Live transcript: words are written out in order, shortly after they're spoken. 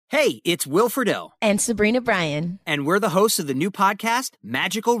Hey, it's Will Friedle. And Sabrina Bryan. And we're the hosts of the new podcast,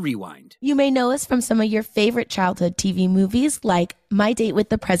 Magical Rewind. You may know us from some of your favorite childhood TV movies like My Date with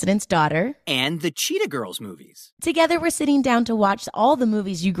the President's Daughter. And the Cheetah Girls movies. Together, we're sitting down to watch all the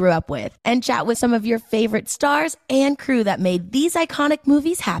movies you grew up with and chat with some of your favorite stars and crew that made these iconic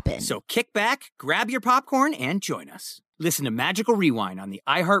movies happen. So kick back, grab your popcorn, and join us. Listen to Magical Rewind on the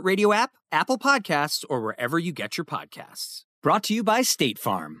iHeartRadio app, Apple Podcasts, or wherever you get your podcasts. Brought to you by State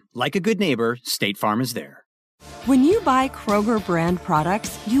Farm. Like a good neighbor, State Farm is there. When you buy Kroger brand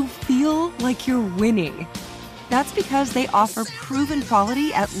products, you feel like you're winning. That's because they offer proven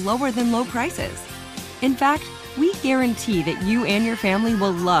quality at lower than low prices. In fact, we guarantee that you and your family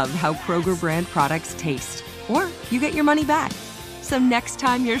will love how Kroger brand products taste, or you get your money back. So next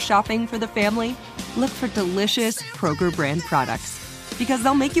time you're shopping for the family, look for delicious Kroger brand products, because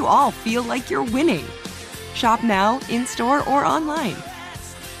they'll make you all feel like you're winning. Shop now, in-store, or online.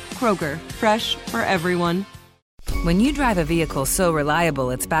 Kroger, fresh for everyone. When you drive a vehicle so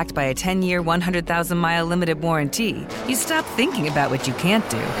reliable it's backed by a 10-year, 100,000-mile limited warranty, you stop thinking about what you can't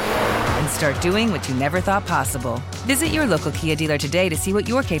do and start doing what you never thought possible. Visit your local Kia dealer today to see what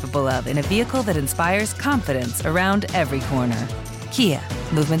you're capable of in a vehicle that inspires confidence around every corner. Kia,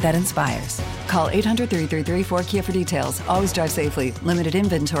 movement that inspires. Call 800-333-4KIA for details. Always drive safely. Limited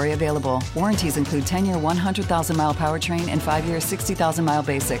inventory available. Warranties include 10-year 100,000-mile powertrain and 5-year 60,000-mile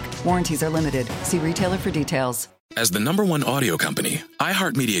basic. Warranties are limited. See retailer for details. As the #1 audio company,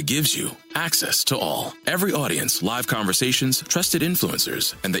 iHeartMedia gives you access to all. Every audience, live conversations, trusted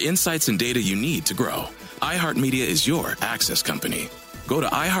influencers, and the insights and data you need to grow. iHeartMedia is your access company. Go to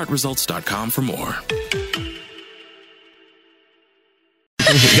iHeartResults.com for more.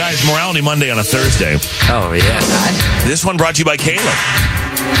 Guys, Morality Monday on a Thursday. Oh, yeah. This one brought to you by Caleb.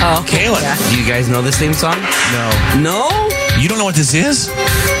 Oh, Caleb. Yeah. Do you guys know this theme song? No. No? You don't know what this is?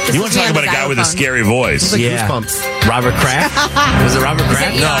 You want to talk about a guy with a scary voice. Like Goosebumps. Robert Kraft? Was it Robert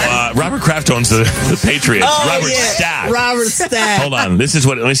Kraft? No, Robert Kraft owns the Patriots. Oh, Robert Stack. Robert Stack. Hold on. This is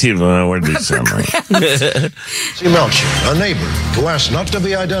what, let me see. Where did this sound like? See Melcher, a neighbor who asked not to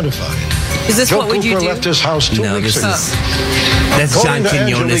be identified. Is this Joe what would you Cooper do? left his house 2 weeks ago. That's John According to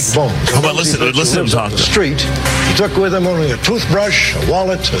Quinones. Angelique Bones, Hold on, listen to him talk. the street, he took with him only a toothbrush, a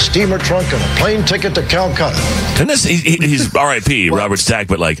wallet, a steamer trunk, and a plane ticket to Calcutta. And this, he's R.I.P. Robert Stack,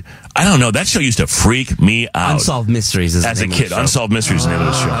 but like, I don't know. That show used to freak me out. Unsolved Mysteries is as the a name kid. of the show. Unsolved Mysteries is the name of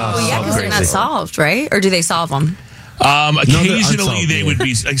the show. Well, yeah, because they're not solved, right? Or do they solve them? Occasionally they would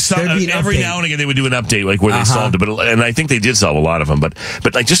be like every now and again they would do an update like where they solved it, and I think they did solve a lot of them, but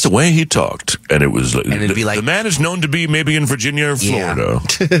like just the way he talked, and it was like, and it'd be like, the man is known to be maybe in Virginia or Florida.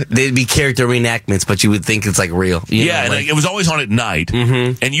 Yeah. They'd be character reenactments, but you would think it's like real. Yeah, and like, it was always on at night,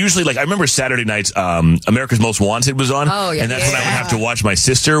 and usually like I remember Saturday nights, America's Most Wanted was on, and that's when I would have to watch my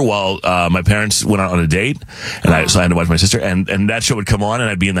sister while my parents went out on a date, and so I had to watch my sister, and that show would come on,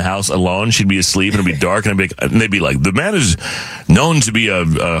 and I'd be in the house alone, she'd be asleep, and it'd be dark, and they'd be like, the man is known to be a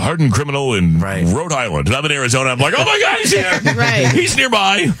hardened criminal in Rhode Island. And I'm in Arizona. I'm like, oh my God, he's here. Right. He's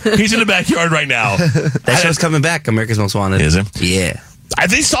nearby. He's in the backyard right now. That show's coming back, America's Most Wanted. Is it? Yeah.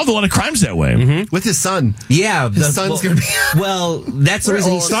 They solved a lot of crimes that way. With his son. Yeah. His son's going to be... Well, that's the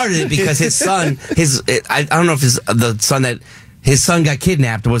reason he started it, because his son, I don't know if the son that... His son got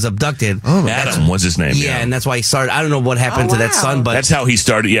kidnapped, was abducted. Oh, Adam was his name. Yeah, and that's why he started. I don't know what happened to that son, but that's how he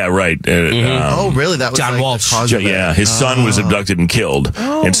started. Yeah, right. Oh, really? That was John like Walsh. the cause of Yeah, it. his son was abducted and killed,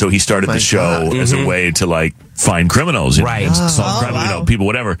 and so he started the show as a way to like find criminals, and solve crime, people,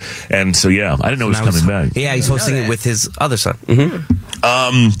 whatever. And so I didn't know he was coming back. Yeah, he's hosting it with his other son.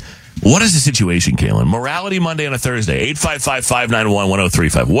 What is the situation, Kaylin? Morality Monday on a Thursday,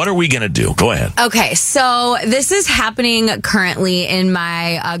 855-591-1035. What are we going to do? Go ahead. Okay, so this is happening currently in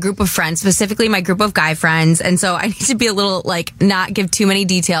my group of friends, specifically my group of guy friends. And so I need to be a little, not give too many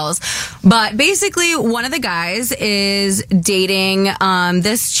details. But basically, one of the guys is dating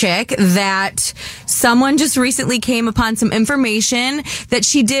this chick that someone just recently came upon some information that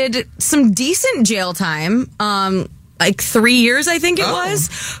she did some decent jail time. 3 years, I think it was,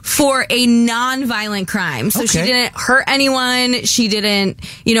 for a non-violent crime. So she didn't hurt anyone. She didn't,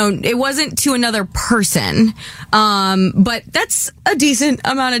 it wasn't to another person. But that's a decent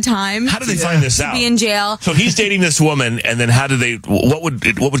amount of time. How do they find this out? Be in jail. So he's dating this woman, and then what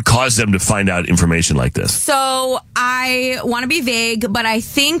would cause them to find out information like this? So I want to be vague, but I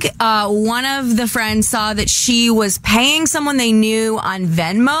think one of the friends saw that she was paying someone they knew on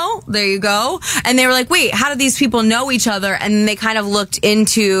Venmo. There you go. And they were like, wait, how do these people know each other? And they kind of looked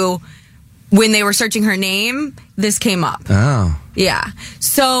into when they were searching her name, this came up. Oh. Yeah.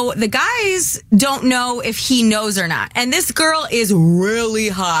 So the guys don't know if he knows or not. And this girl is really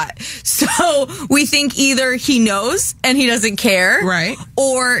hot. So we think either he knows and he doesn't care. Right.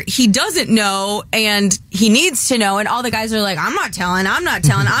 Or he doesn't know and he needs to know. And all the guys are like, I'm not telling. I'm not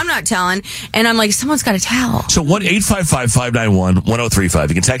telling. And I'm like, someone's got to tell. So 1-855-591-1035.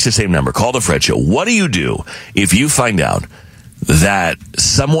 You can text the same number. Call the Fred Show. What do you do if you find out that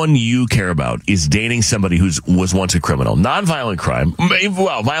someone you care about is dating somebody who was once a criminal? Non-violent crime.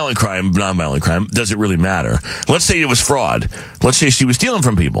 Well, violent crime, non-violent crime. Does it really matter? Let's say it was fraud. Let's say she was stealing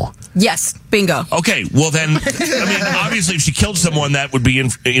from people. Yes. Bingo. Okay. Well, then, I mean, obviously, if she killed someone, that would be,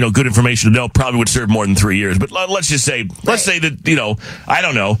 good information to know. Probably would serve more than 3 years. But let's just say, let's say that, I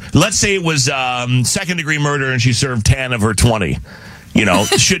don't know. Let's say it was second-degree murder and she served 10 of her 20.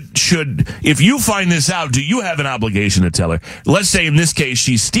 Should if you find this out, do you have an obligation to tell her? Let's say in this case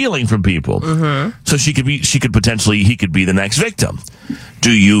she's stealing from people, so he could be the next victim.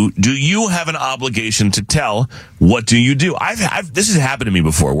 Do you have an obligation to tell? What do you do? This has happened to me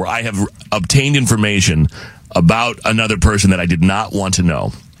before, where I have obtained information about another person that I did not want to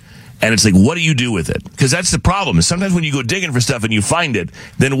know. And it's like, what do you do with it? Because that's the problem. Is sometimes when you go digging for stuff and you find it,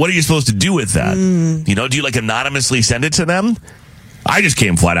 then what are you supposed to do with that? Do you anonymously send it to them? I just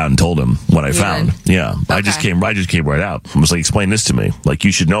came flat out and told him what I found. Yeah. Okay. I just came right out. I was like, explain this to me. Like,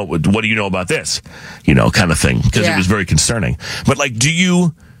 you should know, what do you know about this? Kind of thing. Because it was very concerning. But like, do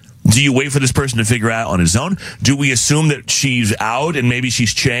you wait for this person to figure out on his own? Do we assume that she's out and maybe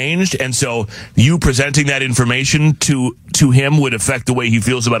she's changed? And so you presenting that information to him would affect the way he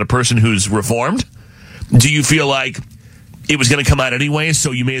feels about a person who's reformed? Do you feel like it was going to come out anyway, so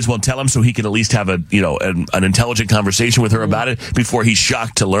you may as well tell him so he can at least have an intelligent conversation with her about it before he's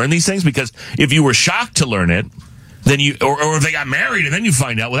shocked to learn these things? Because if you were shocked to learn it, then or if they got married and then you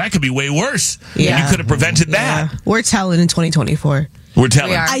find out, well, that could be way worse. Yeah. And you could have prevented that. We're telling in 2024. We're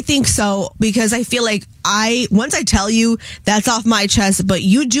telling. I think so, because I feel like once I tell you, that's off my chest, but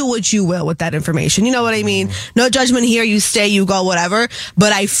you do what you will with that information. You know what I mean? No judgment here. You stay, you go, whatever.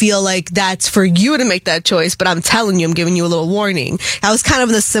 But I feel like that's for you to make that choice. But I'm telling you, I'm giving you a little warning. I was kind of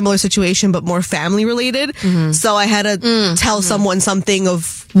in a similar situation, but more family related. So I had to tell someone something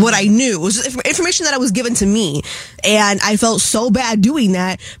of what I knew. It was information that was given to me. And I felt so bad doing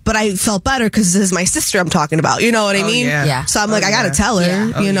that, but I felt better because this is my sister I'm talking about. You know what I mean? Yeah. So I'm like, I got to tell her,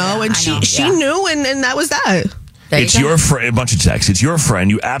 and she knew, and that was that. It's your friend. A bunch of texts. It's your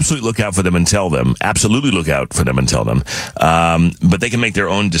friend. You absolutely look out for them and tell them. Absolutely look out for them and tell them. But they can make their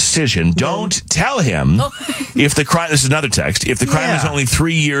own decision. Don't tell him if the crime. This is another text. If the crime is only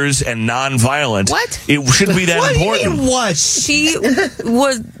 3 years and non-violent, it shouldn't be that important. You mean what?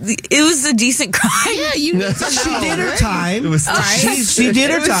 It was a decent crime. Yeah, she did her time. She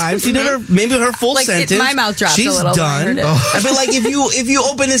did her time. She did maybe her full sentence. My mouth dropped She's a little. Done. I feel like if you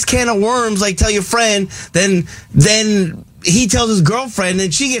open this can of worms, like tell your friend, then he tells his girlfriend,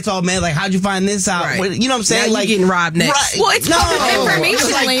 and she gets all mad, like, how'd you find this out? Right. You know what I'm saying? Now like, you're getting robbed next. Right. Well, it's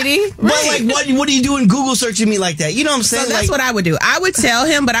information, lady. But like, what are you doing Google searching me like that? You know what I'm saying? So that's what I would do. I would tell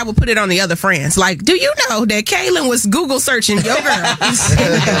him, but I would put it on the other friends. Like, do you know that Kaylin was Google searching your girl?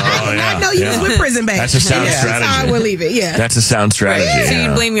 I know you was with Prison Babe. That's a sound strategy. That's how I would leave it. Yeah. That's a sound strategy. Right. So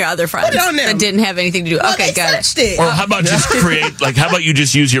you blame your other friends that didn't have anything to do. Well, okay, got it. Or how about just how about you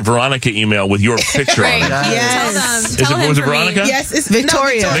just use your Veronica email with your picture on it? Yes. Was it Veronica? Yes, it's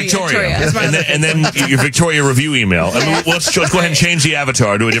Victoria. Victoria. And then your Victoria review email. I mean, let's go ahead and change the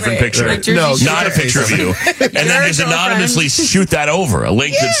avatar to a different picture. No, not a picture of you. And then just anonymously shoot that over, a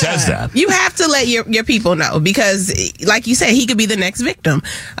link that says that. You have to let your people know, because, like you said, he could be the next victim.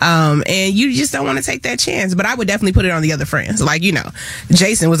 And you just don't want to take that chance. But I would definitely put it on the other friends. Like,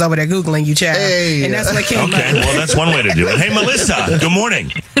 Jason was over there Googling you, child. And that's what came up. Okay, well, that's one way to do it. Hey, Melissa, good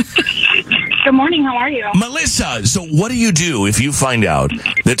morning. Good morning. How are you? Melissa, so what do you do if you find out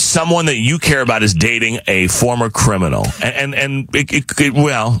that someone that you care about is dating a former criminal? And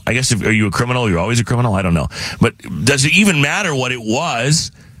well, I guess, are you a criminal? You're always a criminal? I don't know. But does it even matter what it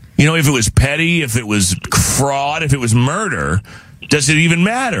was? If it was petty, if it was fraud, if it was murder, does it even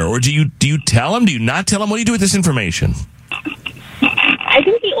matter? Or do you tell him? Do you not tell him? What do you do with this information? I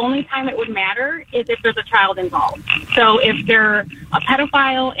think the only time it would matter is if there's a child involved. So if they're a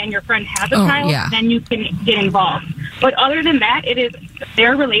pedophile and your friend has a child, then you can get involved. But other than that, it is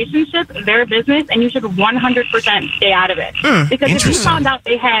their relationship, their business, and you should 100% stay out of it. Because if you found out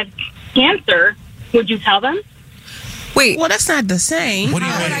they had cancer, would you tell them? Wait. Well, that's not the same. What do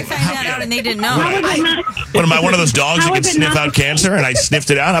you How mean? did I find that out and they didn't know? What am I, one of those dogs that can sniff out cancer and I sniffed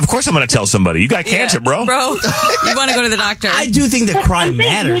it out? Of course I'm going to tell somebody. You got cancer, bro. Bro, you want to go to the doctor. I do think that crime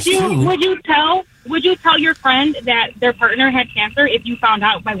matters, too. Would you tell your friend that their partner had cancer if you found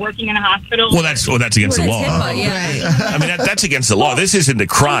out by working in a hospital? Well, that's against the law. I mean, that's against the law. This isn't a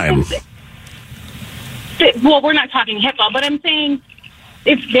crime. Well, we're not talking HIPAA, but I'm saying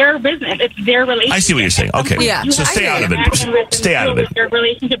it's their business. It's their relationship. I see what you're saying. Okay. Yeah. So stay out of it. Stay out of it. Their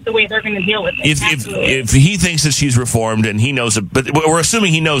relationship, the way they're going to deal with it. If he thinks that she's reformed and he knows, but we're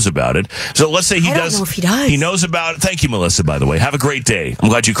assuming he knows about it. So let's say he does. I don't know if he does. He knows about it. Thank you, Melissa, by the way. Have a great day. I'm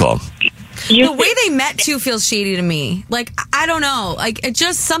glad you called. The way they met too feels shady to me. Like, I don't know. Like,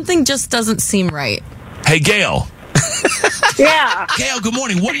 something just doesn't seem right. Hey, Gail. Yeah. Gail, good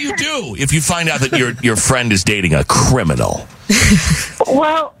morning. What do you do if you find out that your friend is dating a criminal?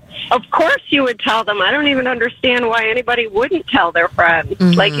 Well, of course you would tell them. I don't even understand why anybody wouldn't tell their friend.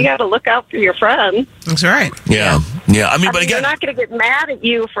 Mm-hmm. Like, you got to look out for your friend. That's right. Yeah. I mean, but again, they're not going to get mad at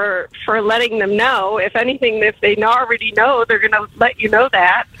you for letting them know. If anything, if they already know, they're going to let you know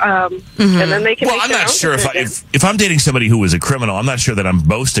that, and then they can. Well, I'm not sure if I'm dating somebody who is a criminal. I'm not sure that I'm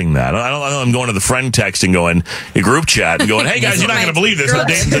boasting that. I don't know. I'm going to the friend text and going a group chat and going, "Hey guys, you're not going to believe this. I'm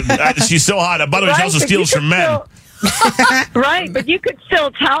dating, she's so hot. By the way, she also steals from men." Right, but you could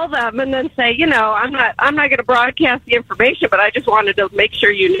still tell them and then say, I'm not going to broadcast the information, but I just wanted to make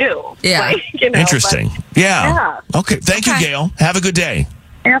sure you knew. Yeah. Interesting. Yeah. Okay. Thank you, Gail. Have a good day.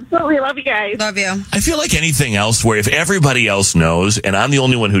 Absolutely. Love you guys. Love you. I feel like anything else where if everybody else knows and I'm the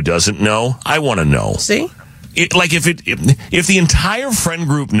only one who doesn't know, I want to know. See? If the entire friend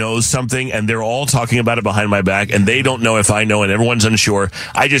group knows something and they're all talking about it behind my back and they don't know if I know and everyone's unsure,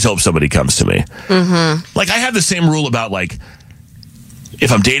 I just hope somebody comes to me. Mm-hmm. Like I have the same rule about like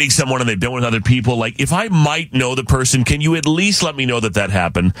if I'm dating someone and they've been with other people, like if I might know the person, can you at least let me know that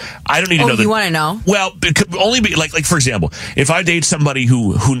happened? I don't need to know that. You want to know? Well, it could only be like for example, if I date somebody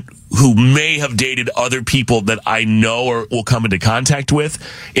who may have dated other people that I know or will come into contact with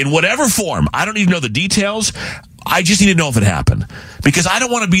in whatever form. I don't need to know the details. I just need to know if it happened because I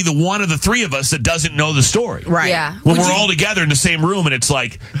don't want to be the one of the three of us that doesn't know the story. Right. Yeah. When we're all together in the same room and it's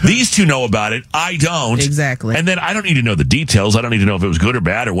like, these two know about it, I don't. Exactly. And then I don't need to know the details. I don't need to know if it was good or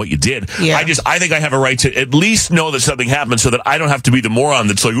bad or what you did. Yeah. I think I have a right to at least know that something happened so that I don't have to be the moron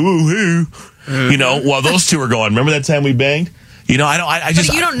that's like, ooh, hey, while those two are going, remember that time we banged?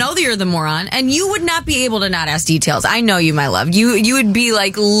 But you don't know that you're the moron, and you would not be able to not ask details. I know you, my love. You would be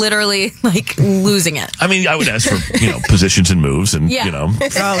like literally like losing it. I mean, I would ask for positions and moves, and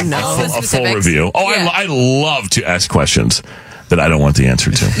a full review. Oh, yeah. I love to ask questions that I don't want the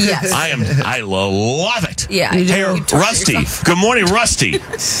answer to. Yes, I love it. Yeah, hey, Rusty. Good morning, Rusty.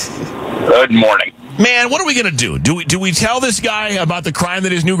 Good morning. Man, what are we gonna do? Do we tell this guy about the crime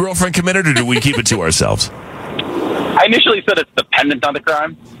that his new girlfriend committed, or do we keep it to ourselves? I initially said it's dependent on the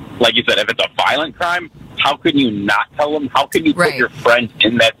crime. Like you said, if it's a violent crime, how can you not tell him? How can you put your friend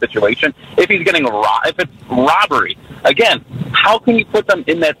in that situation? If he's getting if it's robbery, again, how can you put them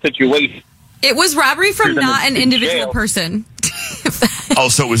in that situation? It was robbery from not an individual person. Oh,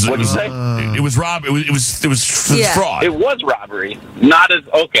 so it was fraud. It was robbery, not as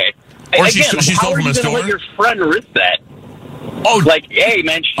okay. Or again, she stole from a store. Let your friend risk that. Oh, like, hey,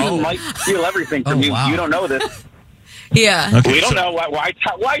 man, she might steal everything from you. Wow. You don't know this. Yeah. Okay, we don't know. Why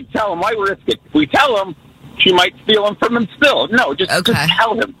tell him? Why risk it? If we tell him, she might steal him from him still. No, just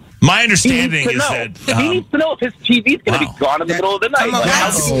tell him. My understanding is that he needs to know if his TV's going to be gone in the middle of the night.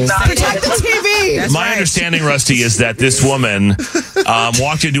 Protect the TV. My understanding, Rusty, is that this woman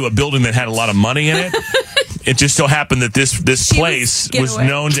walked into a building that had a lot of money in it. It just so happened that this place was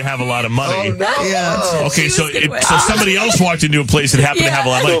known to have a lot of money. Oh, no. Yeah. Okay, so somebody else walked into a place that happened to have a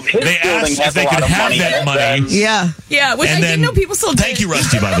lot of money. So they asked if they could have that money. Yeah, which I didn't know people still did. Thank you,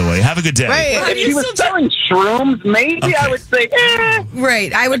 Rusty, by the way. Have a good day. Right. If she was selling shrooms, maybe I would say,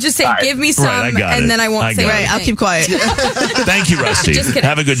 Right. I would just say, give me some, and then I won't say anything. I'll keep quiet. Thank you, Rusty. Just kidding.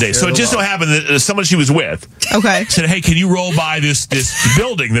 Have a good day. So it just so happened that someone she was with said, hey, can you roll by this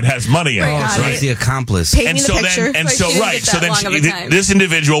building that has money in it? So it's the accomplice. Paint me the picture. So then this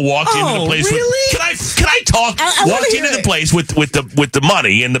individual walked into the place with, can I talk? Walked into the place with the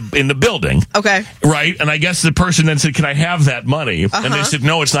money in the building. Okay. Right? And I guess the person then said, can I have that money? And they said,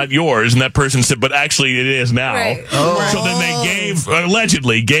 no, it's not yours. And that person said, but actually it is now. Right. So then they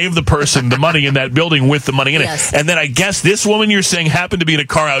allegedly gave the person the money in that building with the money in it. And then I guess this woman you're saying happened to be in a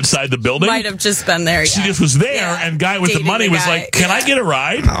car outside the building. Might have just been there. She just was there, and guy with the money was like, can I get a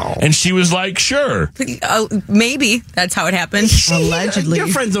ride? And she was like, sure. Maybe that's how it happened. Allegedly. Your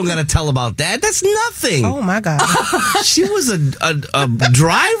friends don't got to tell about that. That's nothing. Oh, my God. She was a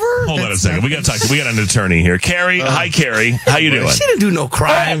driver? Hold on a second. We got to talk. We got an attorney here. Carrie. Hi, Carrie. How you doing? She didn't do no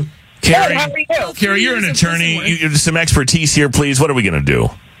crime. Carrie, how are you? Carrie, you're an attorney. You some expertise here, please. What are we going to do?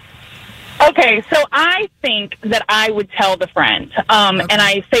 Okay, so I think that I would tell the friend, and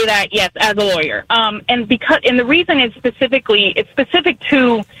I say that, yes, as a lawyer. And the reason is specific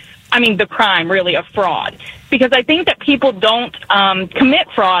to, the crime, really, of fraud. Because I think that people don't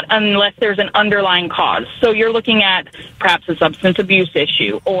commit fraud unless there's an underlying cause. So you're looking at perhaps a substance abuse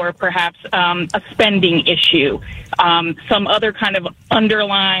issue, or perhaps a spending issue, some other kind of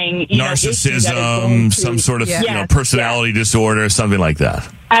underlying narcissism, some sort of personality disorder, something like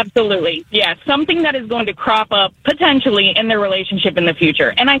that. Absolutely. Yeah. Something that is going to crop up potentially in their relationship in the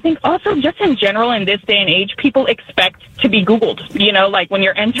future. And I think also just in general in this day and age, people expect to be Googled, like when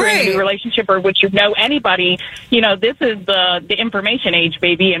you're entering a new relationship or which anybody, this is the information age,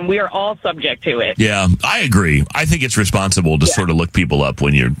 baby, and we are all subject to it. Yeah, I agree. I think it's responsible to sort of look people up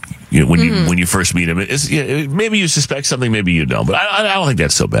when when you first meet them. Maybe you suspect something, maybe you don't, but I don't think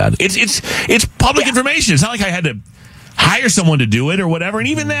that's so bad. It's public information. It's not like I had to hire someone to do it or whatever. And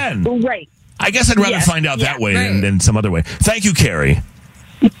even then, right. I guess I'd rather find out that way than some other way. Thank you, Carrie.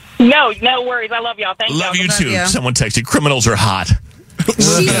 No worries. I love y'all. Thank you. Love you too. Someone texted, criminals are hot.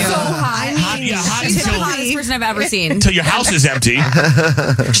 She's so hot. Hot She's the hottest person I've ever seen. Until your house is empty.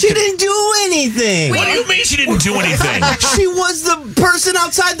 She didn't do anything. What do you mean she didn't do anything? She was the person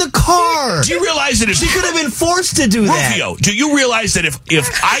outside the car. Do you realize that if she could have been forced to do that? Rufio, do you realize that if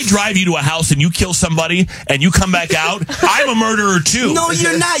I drive you to a house and you kill somebody and you come back out, I'm a murderer too? No,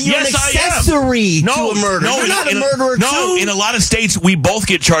 you're not. You're an accessory to a murder. No, you're not a murderer too. No, in a lot of states, we both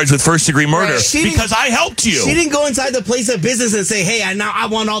get charged with first-degree murder because I helped you. She didn't go inside the place of business and say, hey, I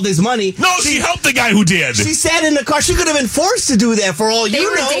want all this money. No, she helped the guy who did. She sat in the car. She could have been forced to do that for all you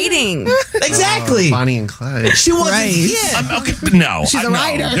know. They were dating. Exactly. Bonnie and Clyde. She wasn't. Right. Yeah. Okay, no. She's a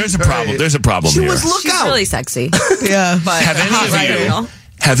writer. There's a problem. There's a problem She here. was She's really sexy. Yeah. But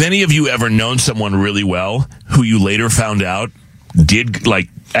Have any of you ever known someone really well who you later found out did, like,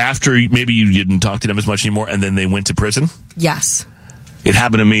 after maybe you didn't talk to them as much anymore and then they went to prison? Yes. It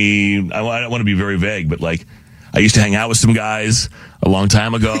happened to me. I don't want to be very vague, but like, I used to hang out with some guys a long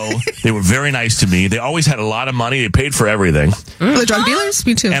time ago. They were very nice to me. They always had a lot of money. They paid for everything. The drug dealers?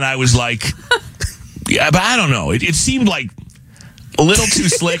 Me too. And I was like, yeah, but I don't know. It seemed like a little too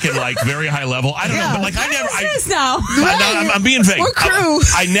slick and like very high level. I don't know, but like I'm being vague. We're crew.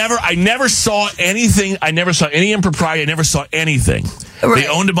 I never saw anything. I never saw any impropriety. I never saw anything. Right. They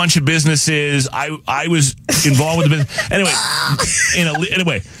owned a bunch of businesses. I was involved with the business.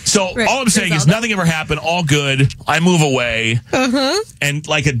 Anyway, so all I'm saying is nothing ever happened. All good. I move away. And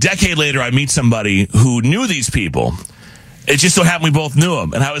like a decade later, I meet somebody who knew these people. It just so happened we both knew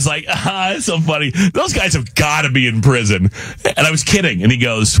him. And I was like, it's so funny. Those guys have got to be in prison. And I was kidding. And he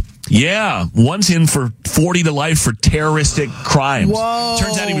goes, yeah, one's in for 40 to life for terroristic crimes. Whoa.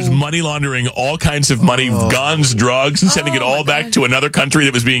 Turns out he was money laundering all kinds of money, guns, drugs, and sending it all back to another country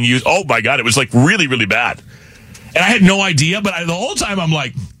that was being used. Oh, my God. It was like really, really bad. And I had no idea. But the whole time I'm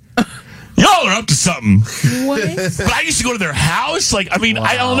like, y'all are up to something. What? But I used to go to their house. Like, I mean,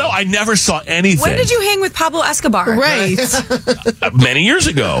 I don't know. I never saw anything. When did you hang with Pablo Escobar? Right. Many years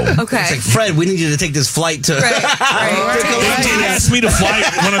ago. Okay. It's like, Fred, we need you to take this flight to... They did ask me to fly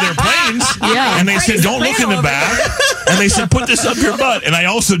one of their planes. Yeah. And they said, don't look in the back. And they said, put this up your butt. And I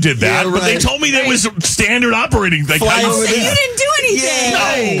also did that. Yeah, But they told me that was standard operating. Like, You didn't do anything.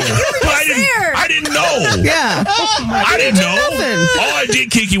 No. But I didn't know. Yeah. I didn't know. All I did,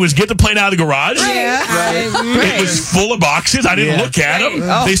 Kiki, was get the plane out of the garage. Yeah. It was full of boxes. I didn't look at them.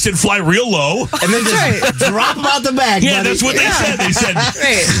 Oh. They said fly real low. And then just drop them out the bag. Yeah, buddy. that's what they said. They said,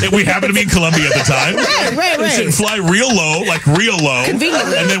 we happened to be in Colombia at the time. They said fly real low, like real low.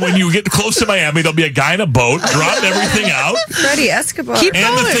 Conveniently. And then when you get close to Miami, there'll be a guy in a boat, drop everything out. Freddie Escobar. Keep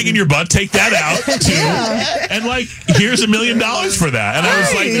And going. the thing in your butt, take that out too. And like, here's $1 million for that. And I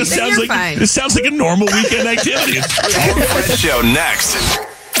was like, this sounds like a normal weekend activity. More Fred Show next.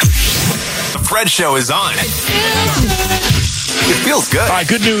 The Fred Show is on. It feels good. All right,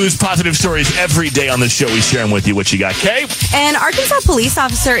 good news, positive stories every day on the show. We share them with you. What you got, Kay? An Arkansas police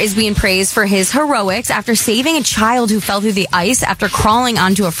officer is being praised for his heroics after saving a child who fell through the ice after crawling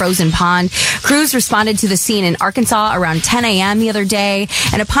onto a frozen pond. Crews responded to the scene in Arkansas around 10 a.m. the other day,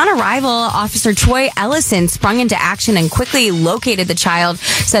 and upon arrival, Officer Troy Ellison sprung into action and quickly located the child,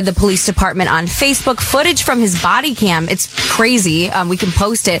 said the police department on Facebook. Footage from his body cam, it's crazy, we can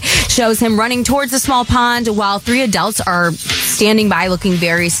post it, shows him running towards the small pond while 3 adults are standing by looking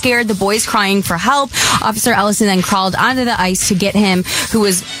very scared. The boy's crying for help. Officer Ellison then crawled onto the ice to get him, who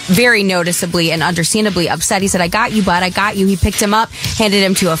was very noticeably and understandably upset. He said, "I got you, bud. I got you." He picked him up, handed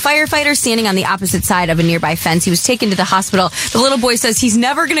him to a firefighter standing on the opposite side of a nearby fence. He was taken to the hospital. The little boy says he's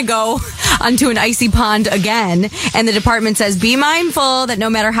never going to go onto an icy pond again. And the department says, be mindful that no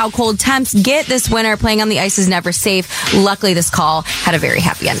matter how cold temps get this winter, playing on the ice is never safe. Luckily, this call had a very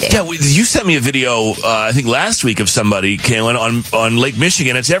happy ending. Yeah, you sent me a video, I think last week, of somebody, Kaylin, on Lake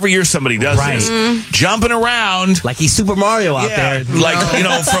Michigan. It's every year somebody does this. Mm-hmm. Jumping around. Like he's Super Mario out there. Like, you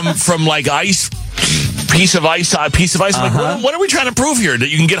know, from like ice... Piece of ice. I'm like, what are we trying to prove here? That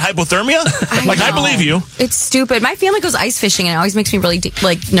you can get hypothermia? I believe you. It's stupid. My family goes ice fishing, and it always makes me really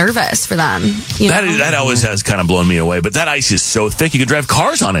nervous for them. That always has kind of blown me away. But that ice is so thick, you can drive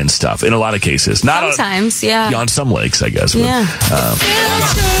cars on it and stuff in a lot of cases. Not sometimes, on some lakes, I guess. Yeah.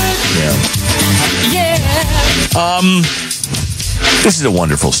 This is a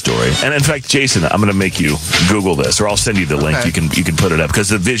wonderful story, and in fact, Jason, I'm going to make you Google this, or I'll send you the link. You can put it up because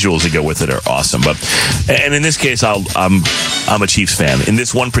the visuals that go with it are awesome. And in this case, I'm a Chiefs fan. In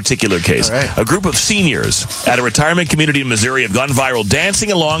this one particular case, a group of seniors at a retirement community in Missouri have gone viral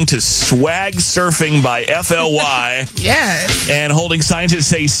dancing along to "Swag Surfing" by FLY. And holding signs that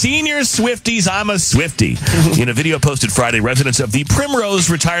say, "Senior Swifties, I'm a Swiftie." In a video posted Friday, residents of the Primrose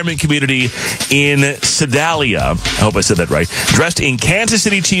Retirement Community in Sedalia, I hope I said that right, dressed in Kansas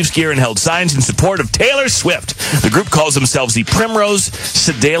City Chiefs gear and held signs in support of Taylor Swift. The group calls themselves the Primrose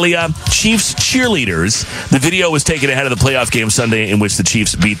Sedalia Chiefs Cheerleaders. The video was taken ahead of the playoff game Sunday in which the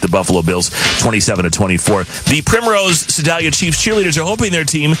Chiefs beat the Buffalo Bills 27-24. The Primrose Sedalia Chiefs Cheerleaders are hoping their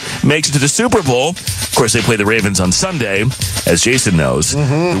team makes it to the Super Bowl. Of course, they play the Ravens on Sunday. As Jason knows,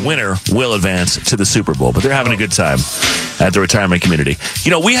 the winner will advance to the Super Bowl, but they're having a good time at the retirement community.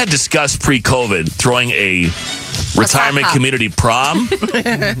 You know, we had discussed pre-COVID throwing a retirement community prom.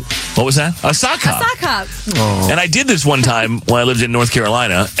 What was that? A sock hop. A sock hop. And I did this one time when I lived in North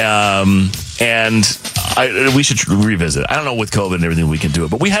Carolina. And we should revisit. I don't know with COVID and everything we can do it,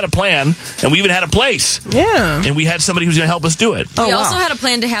 but we had a plan, and we even had a place. Yeah. And we had somebody who's going to help us do it. We also had a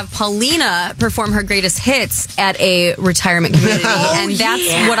plan to have Paulina perform her greatest hits at a retirement community, and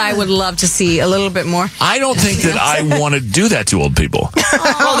that's what I would love to see a little bit more. I don't think that I want to do that to old people.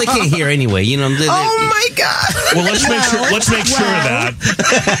 Well, they can't hear anyway. You know. Oh my God. Well, let's make sure of that,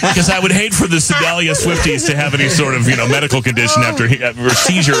 because I would hate for the Sedalia Swifties to have any sort of medical condition after or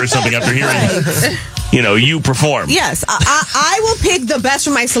seizure or something after hearing you perform. Yes, I will pick the best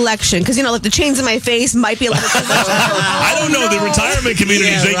from my selection because like the chains in my face might be a little too much. I don't know. The retirement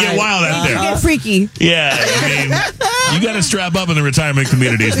communities, they get wild out there. They get freaky. Yeah, I mean, you got to strap up in the retirement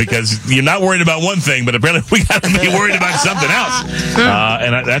communities because you're not worried about one thing, but apparently we got to be worried about something else.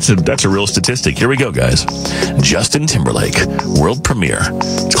 And that's a real statistic. Here we go, guys. Justin Timberlake, world premiere.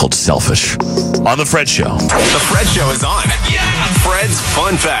 It's called "Selfish" on the Fred Show. The Fred Show is on. Fred's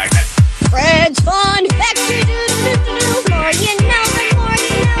Fun Fact. Fred's Fun Fact. The more you know, the more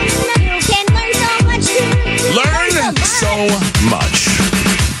you know. You can learn so much. Learn so much.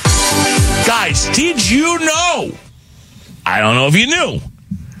 Guys, did you know? I don't know if you knew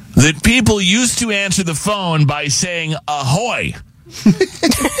that people used to answer the phone by saying ahoy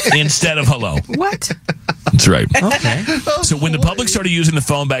instead of hello. What? That's right. Okay. So when the public started using the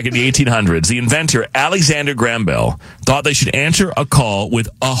phone back in the 1800s, the inventor Alexander Graham Bell thought they should answer a call with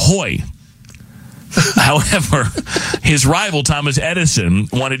ahoy. However, his rival Thomas Edison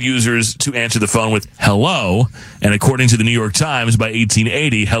wanted users to answer the phone with hello, and according to the New York Times, by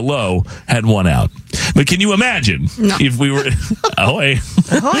 1880, hello had won out. But can you imagine if we were ahoy?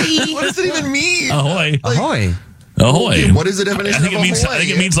 Ahoy. What does it even mean? Ahoy. Ahoy. Ahoy. What is the definition of ahoy? I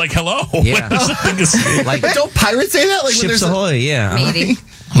think it means like hello. Yeah. But don't pirates say that? Like ships ahoy, yeah. Maybe.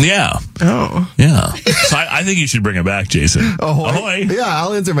 Yeah. Oh. Yeah. So I think you should bring it back, Jason. Ahoy. Yeah,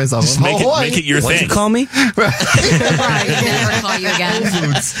 I'll answer myself. Just make it your What'd thing. you call me? Right. Never call you again. No,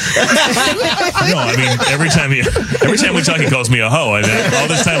 I mean every time we talk, he calls me a hoe. All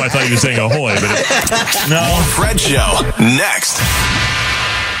this time I thought you were saying ahoy, but no. Fred Show next.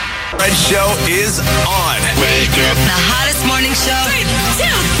 Fred Show is on. Wake up. The hottest morning show. 3,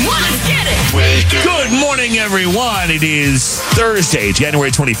 2, 1, get it. Wake up. Good morning, everyone. It is Thursday,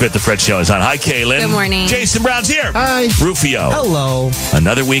 January 25th. The Fred Show is on. Hi, Kaylin. Good morning. Jason Brown's here. Hi. Rufio. Hello.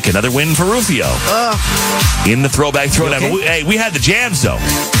 Another week, another win for Rufio. In the throwback throwdown. Okay? Hey, we had the jams, though.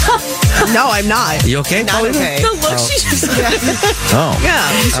 No, I'm not. You okay? Not okay. The look she just got. Oh. Yeah.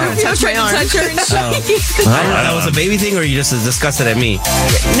 Touch my arm. Touch her and shake. That was a baby thing, or you just discussed it at me?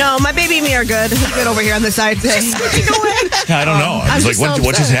 No, my baby and me are good. Good over here on the side. I don't know. I was like,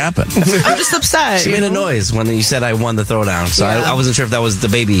 what just happened? I'm just upset. She made a noise when you said I won the throwdown, so I wasn't sure if that was the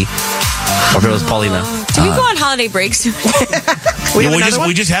baby or if it was Paulina. Do we go on holiday breaks?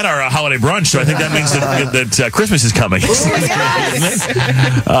 we just had our holiday brunch, so I think that means that Christmas is coming.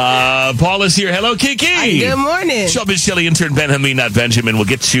 Paul is here. Hello, Kiki. Hi, good morning. Showbiz Shelley intern Benjamin, not Benjamin. We'll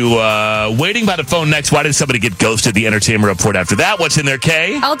get to waiting by the phone next. Why did somebody get ghosted? The entertainment report after that. What's in there,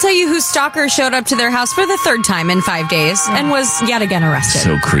 Kay? I'll tell you whose stalker showed up to their house for the third time in 5 days and was yet again arrested.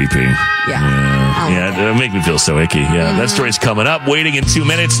 So creepy. Yeah. It'll make me feel so icky. Yeah, that story's coming up. Waiting in 2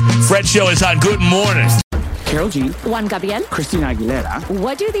 minutes. Fred Show is on. Good morning. Karol G, Juan Gabriel, Christina Aguilera.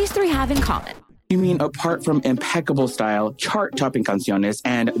 What do these three have in common? You mean apart from impeccable style, chart-topping canciones,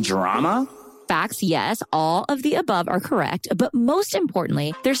 and drama? Facts, yes, all of the above are correct, but most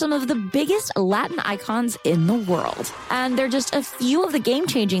importantly, they're some of the biggest Latin icons in the world. And they're just a few of the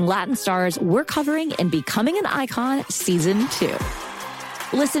game-changing Latin stars we're covering in Becoming an Icon Season 2.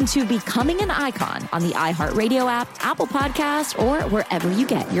 Listen to Becoming an Icon on the iHeartRadio app, Apple Podcasts, or wherever you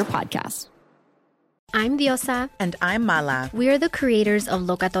get your podcasts. I'm Diosa. And I'm Mala. We are the creators of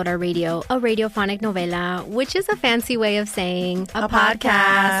Locatora Radio, a radiophonic novela, which is a fancy way of saying a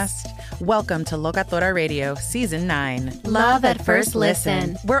podcast. Welcome to Locatora Radio, Season 9. Love at first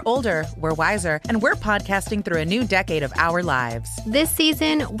listen. We're older, we're wiser, and we're podcasting through a new decade of our lives. This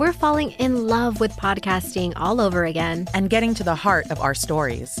season, we're falling in love with podcasting all over again. And getting to the heart of our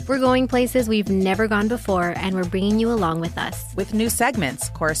stories. We're going places we've never gone before, and we're bringing you along with us. With new segments,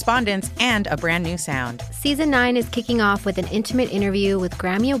 correspondence, and a brand new sound. Season 9 is kicking off with an intimate interview with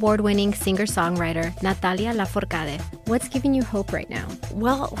Grammy Award-winning singer-songwriter Natalia Lafourcade. What's giving you hope right now?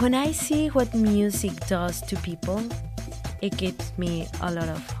 Well, when I see what music does to people, it gives me a lot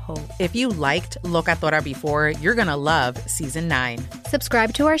of hope. If you liked Locatora before, you're going to love Season 9.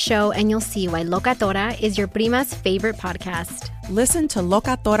 Subscribe to our show and you'll see why Locatora is your prima's favorite podcast. Listen to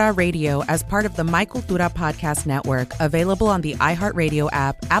Locatora Radio as part of the My Cultura Podcast Network, available on the iHeartRadio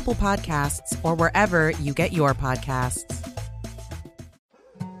app, Apple Podcasts, or wherever you get your podcasts.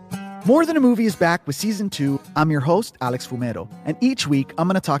 More Than a Movie is back with Season 2. I'm your host, Alex Fumero, and each week I'm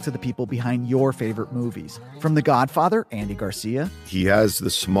going to talk to the people behind your favorite movies. From The Godfather, Andy Garcia. He has the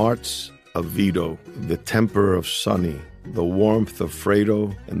smarts of Vito, the temper of Sonny, the warmth of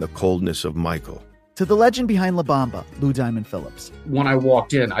Fredo, and the coldness of Michael. To the legend behind La Bamba, Lou Diamond Phillips. When I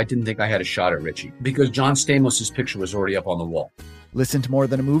walked in, I didn't think I had a shot at Richie because John Stamos' picture was already up on the wall. Listen to More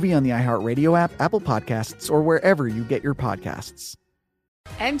Than a Movie on the iHeartRadio app, Apple Podcasts, or wherever you get your podcasts.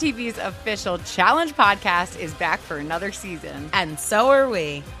 MTV's official Challenge podcast is back for another season. And so are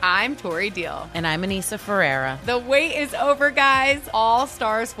we. I'm Tori Deal. And I'm Anissa Ferreira. The wait is over, guys. All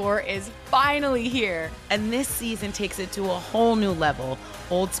Stars 4 is finally here. And this season takes it to a whole new level.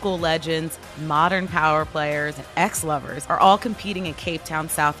 Old school legends, modern power players, and ex-lovers are all competing in Cape Town,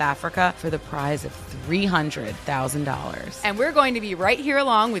 South Africa for the prize of $300,000. And we're going to be right here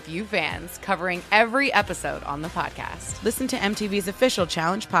along with you fans, covering every episode on the podcast. Listen to MTV's official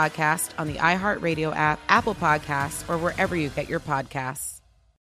Challenge podcast on the iHeartRadio app, Apple Podcasts, or wherever you get your podcasts.